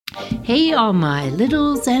Hey, all my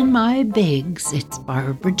littles and my bigs. It's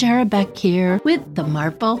Barbara Jarabek here with the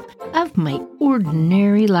Marvel of My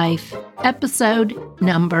Ordinary Life, episode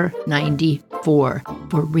number 94.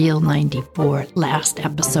 For real 94. Last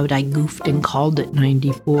episode I goofed and called it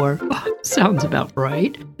 94. Oh, sounds about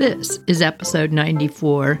right. This is episode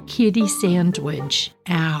 94, Kitty Sandwich.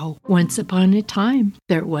 Ow. Once upon a time,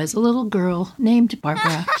 there was a little girl named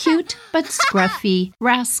Barbara. Cute but scruffy,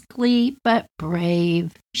 rascally but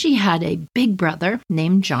brave. She had a big brother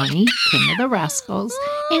named Johnny, King of the Rascals,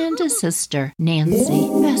 and a sister, Nancy,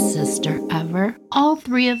 best sister ever. All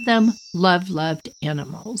three of them loved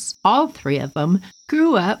animals. All three of them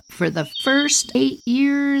grew up for the first 8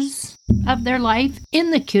 years of their life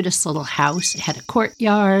in the cutest little house. It had a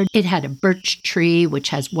courtyard. It had a birch tree, which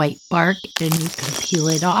has white bark, and you can peel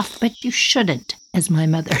it off, but you shouldn't, as my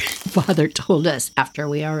mother and father told us after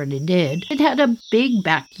we already did. It had a big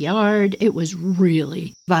backyard. It was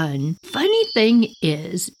really fun. Funny thing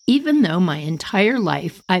is, even though my entire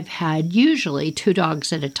life I've had usually 2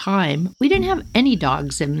 dogs at a time, we didn't have any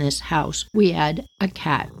dogs in this house. We had a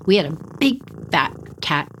cat. We had a big fat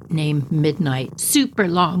cat named Midnight. Super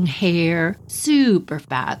long hair, super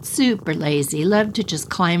fat, super lazy, loved to just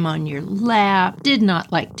climb on your lap, did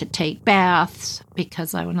not like to take baths,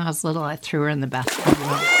 because when I was little, I threw her in the bathtub.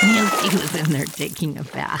 Nancy was in there taking a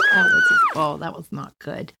bath. That was not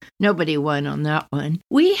good. Nobody won on that one.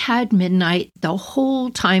 We had Midnight the whole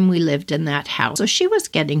time we lived in that house. So she was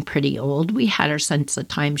getting pretty old. We had her since the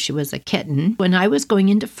time she was a kitten. When I was going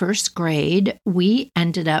into first grade, we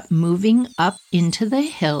ended up moving up into the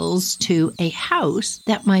hills to a house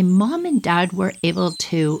that my mom and dad were able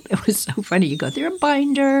to. It was so funny. You go through a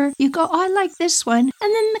binder, you go, oh, I like this one.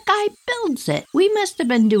 And then the guy builds it. We must have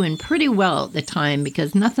been doing pretty well at the time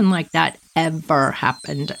because nothing like that ever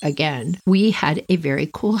happened again. We had a very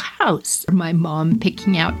cool house. My mom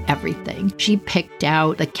picking out everything. She picked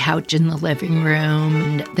out the couch in the living room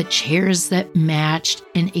and the chairs that matched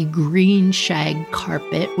and a green shag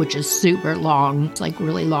carpet, which is super long. It's like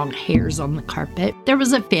really long hairs on the carpet. There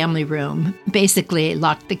was a family room. Basically,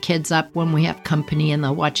 lock the kids up when we have company and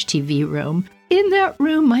they'll watch TV room. In that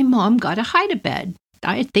room, my mom got a hide-a-bed.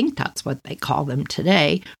 I think that's what they call them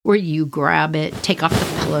today, where you grab it, take off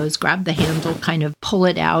the pillows, grab the handle, kind of pull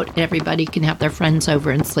it out, and everybody can have their friends over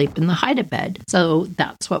and sleep in the hide-a-bed. So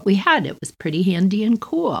that's what we had. It was pretty handy and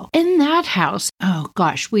cool. In that house, oh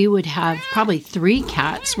gosh, we would have probably 3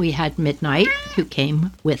 cats. We had Midnight, who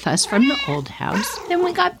came with us from the old house. Then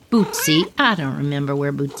we got Bootsy. I don't remember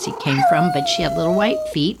where Bootsy came from, but she had little white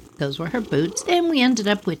feet. Those were her boots. Then we ended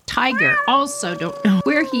up with Tiger. Also don't know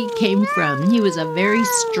where he came from. He was a very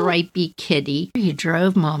stripy kitty. He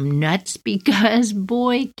drove Mom nuts because,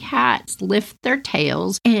 boy, cats lift their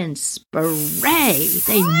tails and spray.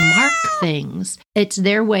 They mark things. It's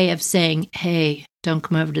their way of saying, hey, don't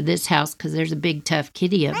come over to this house because there's a big tough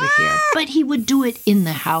kitty over here. But he would do it in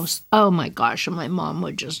the house. Oh my gosh, and my mom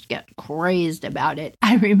would just get crazed about it.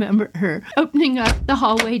 I remember her opening up the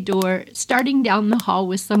hallway door, starting down the hall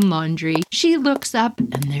with some laundry. She looks up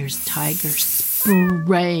and there's Tiger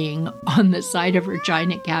spraying on the side of her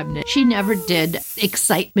china cabinet. She never did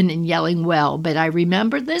excitement and yelling well, but I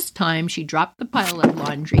remember this time she dropped the pile of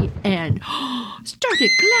laundry and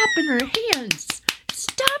started clapping her hands.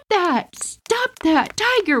 Stop that! Stop that!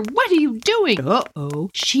 Tiger, what are you doing? Uh-oh.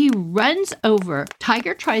 She runs over.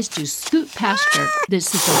 Tiger tries to scoot past her.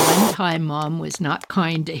 This is the one time Mom was not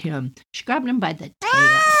kind to him. She grabbed him by the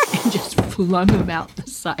tail and just flung him out the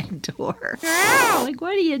side door. Like,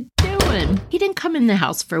 what are you doing? He didn't come in the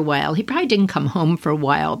house for a while. He probably didn't come home for a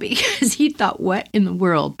while because he thought, what in the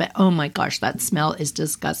world? But oh my gosh, that smell is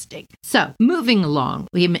disgusting. So, moving along,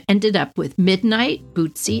 we ended up with Midnight,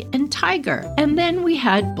 Bootsy, and Tiger. And then we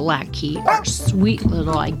had Blackie, our sweet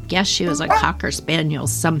little, I guess she was a Cocker Spaniel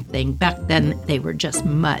something. Back then, they were just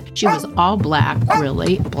mutt. She was all black,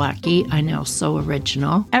 really. Blackie, I know, so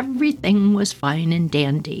original. Everything was fine and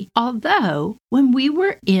dandy. Although, when we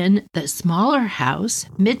were in the smaller house,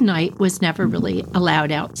 Midnight was never really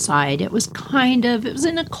allowed outside. It was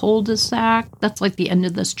in a cul-de-sac. That's like the end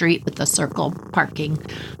of the street with the circle parking.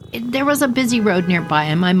 There was a busy road nearby,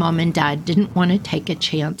 and my mom and dad didn't want to take a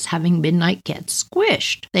chance having Midnight get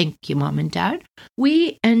squished. Thank you, Mom and Dad.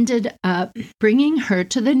 We ended up bringing her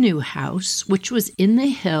to the new house, which was in the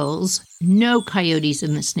hills. No coyotes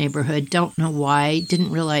in this neighborhood. Don't know why.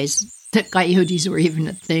 Didn't realize that coyotes were even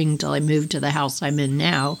a thing till I moved to the house I'm in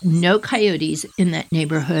now. No coyotes in that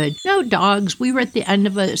neighborhood. No dogs. We were at the end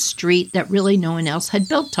of a street that really no one else had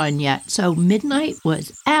built on yet. So Midnight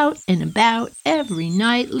was out and about every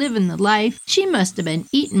night, living the life. She must have been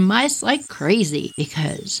eating mice like crazy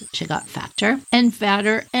because she got fatter and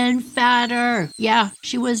fatter and fatter. Yeah,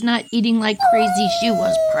 she was not eating like crazy. She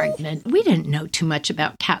was pregnant. We didn't know too much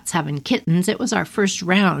about cats having kittens. It was our first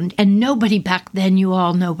round. And nobody back then,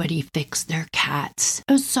 nobody fixed their cats.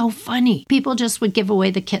 It was so funny. People just would give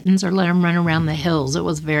away the kittens or let them run around the hills. It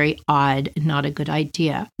was very odd and not a good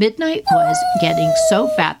idea. Midnight was getting so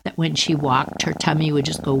fat that when she walked, her tummy would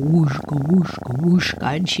just go whoosh, go whoosh, go whoosh,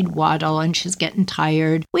 and she'd waddle and she's getting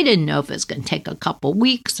tired. We didn't know if it was going to take a couple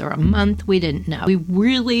weeks or a month. We didn't know. We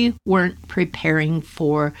really weren't preparing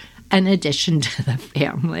for an addition to the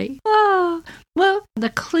family. Well, the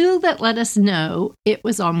clue that let us know it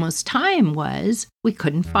was almost time was we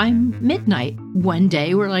couldn't find Midnight. One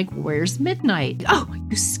day we're like, where's Midnight? Oh,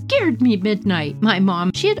 you scared me, Midnight. My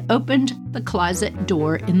mom, she had opened the closet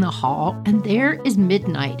door in the hall, and there is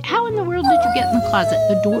Midnight. How in the world did you get in the closet?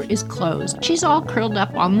 The door is closed. She's all curled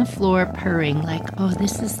up on the floor, purring like, oh,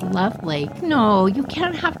 this is lovely. No, you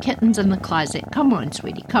can't have kittens in the closet. Come on,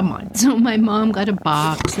 sweetie, come on. So my mom got a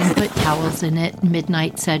box and put towels in it.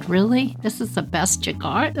 Midnight said, really? This is the best you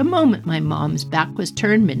got? The moment my mom's back was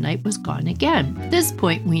turned, Midnight was gone again. At this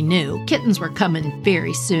point, we knew kittens were coming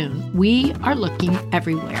very soon. We are looking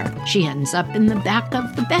everywhere. She ends up in the back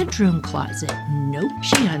of the bedroom closet. Nope.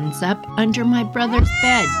 She ends up under my brother's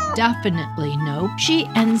bed. Definitely nope. She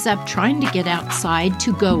ends up trying to get outside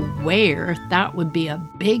to go where? That would be a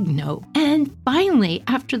big nope. And finally,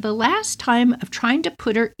 after the last time of trying to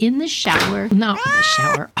put her in the shower, not with the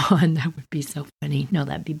shower on, that would be so funny. No,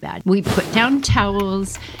 that'd be bad. We put down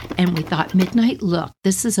towels and we thought, Midnight, look,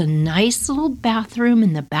 this is a nice little bathroom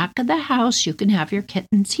in the back of the house. You can have your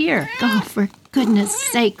kittens here. Oh, for goodness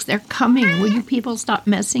sakes, they're coming. Will you people stop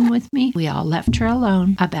messing with me? We all left her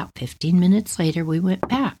alone. About 15 minutes later, we went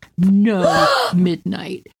back. No,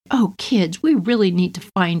 Midnight. Oh, kids, we really need to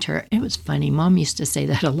find her. It was funny. Mom used to say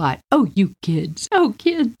that a lot. Oh, you kids. Oh,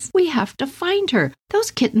 kids. We have to find her.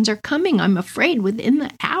 Those kittens are coming, I'm afraid, within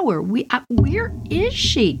the hour. Where is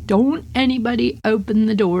she? Don't anybody open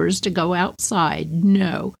the doors to go outside.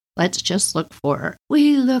 No. Let's just look for her.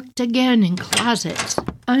 We looked again in closets,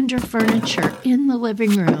 under furniture, in the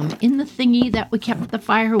living room, in the thingy that we kept the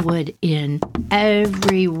firewood in,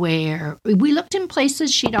 everywhere. We looked in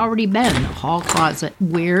places she'd already been, the hall closet.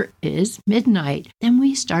 Where is Midnight? Then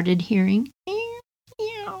we started hearing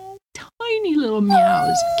meow, tiny little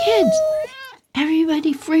meows. Kids,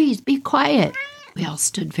 everybody freeze, be quiet. We all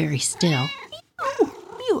stood very still.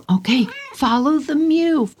 Okay, follow the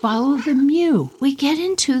mew, follow the mew. We get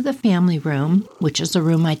into the family room, which is the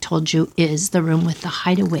room I told you is the room with the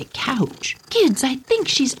hideaway couch. Kids, I think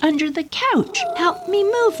she's under the couch. Help me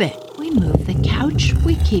move it. We move the couch.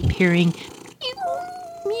 We keep hearing mew,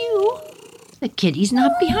 mew. The kitty's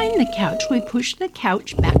not behind the couch. We push the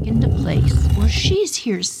couch back into place. Well, she's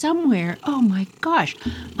here somewhere. Oh my gosh.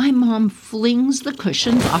 My mom flings the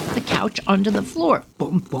cushions off the couch onto the floor.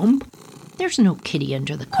 Boom, boom. There's no kitty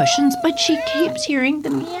under the cushions, but she keeps hearing the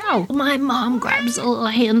meow. My mom grabs a little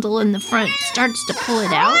handle in the front, starts to pull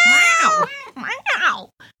it out. Meow! Meow!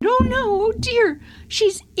 No, oh dear.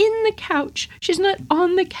 She's in the couch. She's not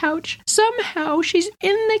on the couch. Somehow she's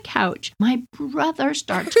in the couch. My brother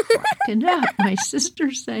starts cracking up. My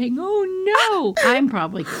sister's saying, oh no. I'm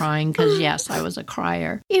probably crying because, yes, I was a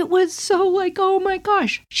crier. It was so like, oh my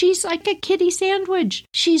gosh. She's like a kitty sandwich.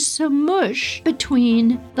 She's smushed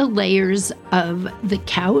between the layers of the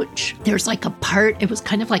couch. There's like a part, it was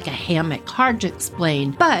kind of like a hammock. Hard to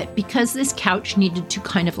explain. But because this couch needed to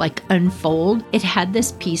kind of like unfold, it had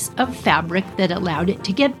this piece of fabric that allowed it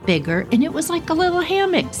to get bigger, and it was like a little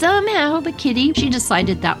hammock. Somehow the kitty, she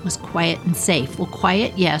decided that was quiet and safe. Well,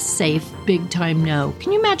 quiet, yes. Safe, big time, no.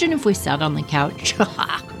 Can you imagine if we sat on the couch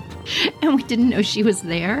and we didn't know she was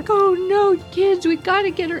there? Oh no, kids, we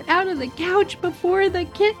gotta get her out of the couch before the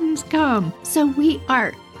kittens come. So we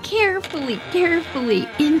are carefully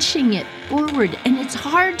inching it forward, and it's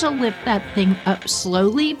hard to lift that thing up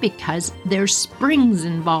slowly because there's springs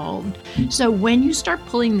involved. So when you start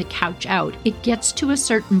pulling the couch out, it gets to a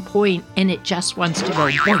certain point and it just wants to go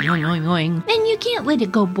boing, boing, boing, boing. And you can't let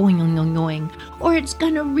it go boing, boing, boing, or it's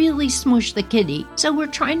gonna really smush the kitty. So we're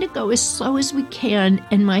trying to go as slow as we can,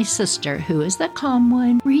 and my sister, who is the calm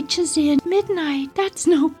one, reaches in. Midnight, that's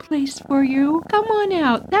no place for you. Come on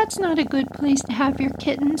out. That's not a good place to have your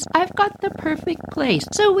kittens. I've got the perfect place.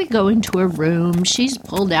 So we go into her room. She's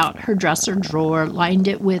pulled out her dresser drawer, lined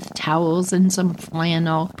it with towels and some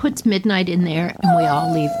flannel, puts Midnight in there, and we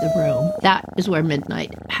all leave the room. That is where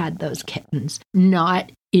Midnight had those kittens,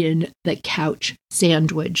 not in the couch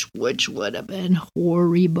sandwich, which would have been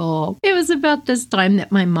horrible. It was about this time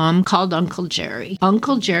that my mom called Uncle Jerry.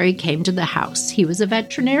 Uncle Jerry came to the house. He was a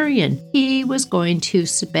veterinarian. He was going to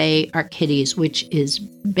spay our kitties, which is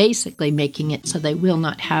basically making it so they will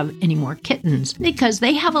not have any more kittens because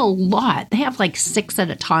they have a lot. They have like 6 at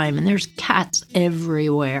a time, and there's cats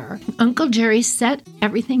everywhere. Uncle Jerry set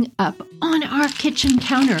everything up on our kitchen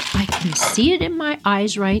counter. I can see it in my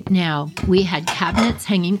eyes right now. We had cabinets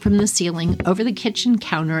hanging from the ceiling over the kitchen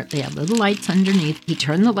counter. They had little lights underneath. He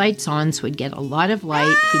turned the lights on so we'd get a lot of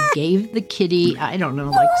light. He gave the kitty, I don't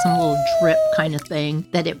know, like some little drip kind of thing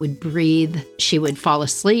that it would breathe. She would fall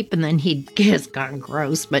asleep, and then he'd, it's kind of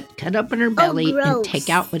gross, but cut open her belly and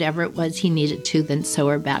take out whatever it was he needed to, then sew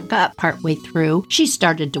her back up. Partway through, she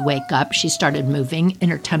started to wake up. She started moving,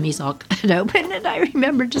 and her tummy's all cut open. And I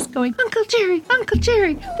remember just going, Uncle Jerry,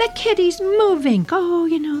 that kitty's moving.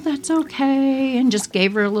 Oh, that's okay. And just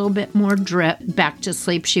gave her a little bit more drip. Back to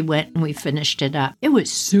sleep she went, and we finished it up. It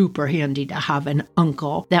was super handy to have an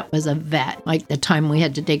uncle that was a vet. Like the time we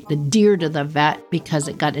had to take the deer to the vet because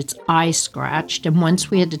it got its eye scratched. And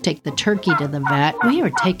once we had to take the turkey to the vet, we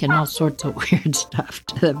were taking all sorts of weird stuff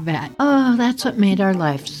to the vet. Oh, that's what made our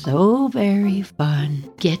life so very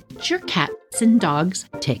fun. Get your cats and dogs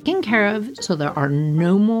taken care of so there are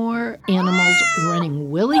no more animals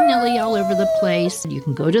running willy-nilly all over the place. You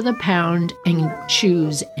can go to the pound and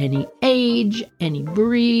choose any age, any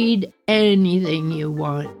breed, anything you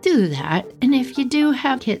want. Do that. And if you do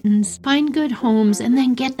have kittens, find good homes and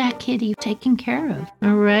then get that kitty taken care of.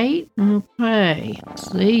 All right? Okay.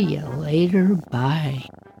 See you later. Bye.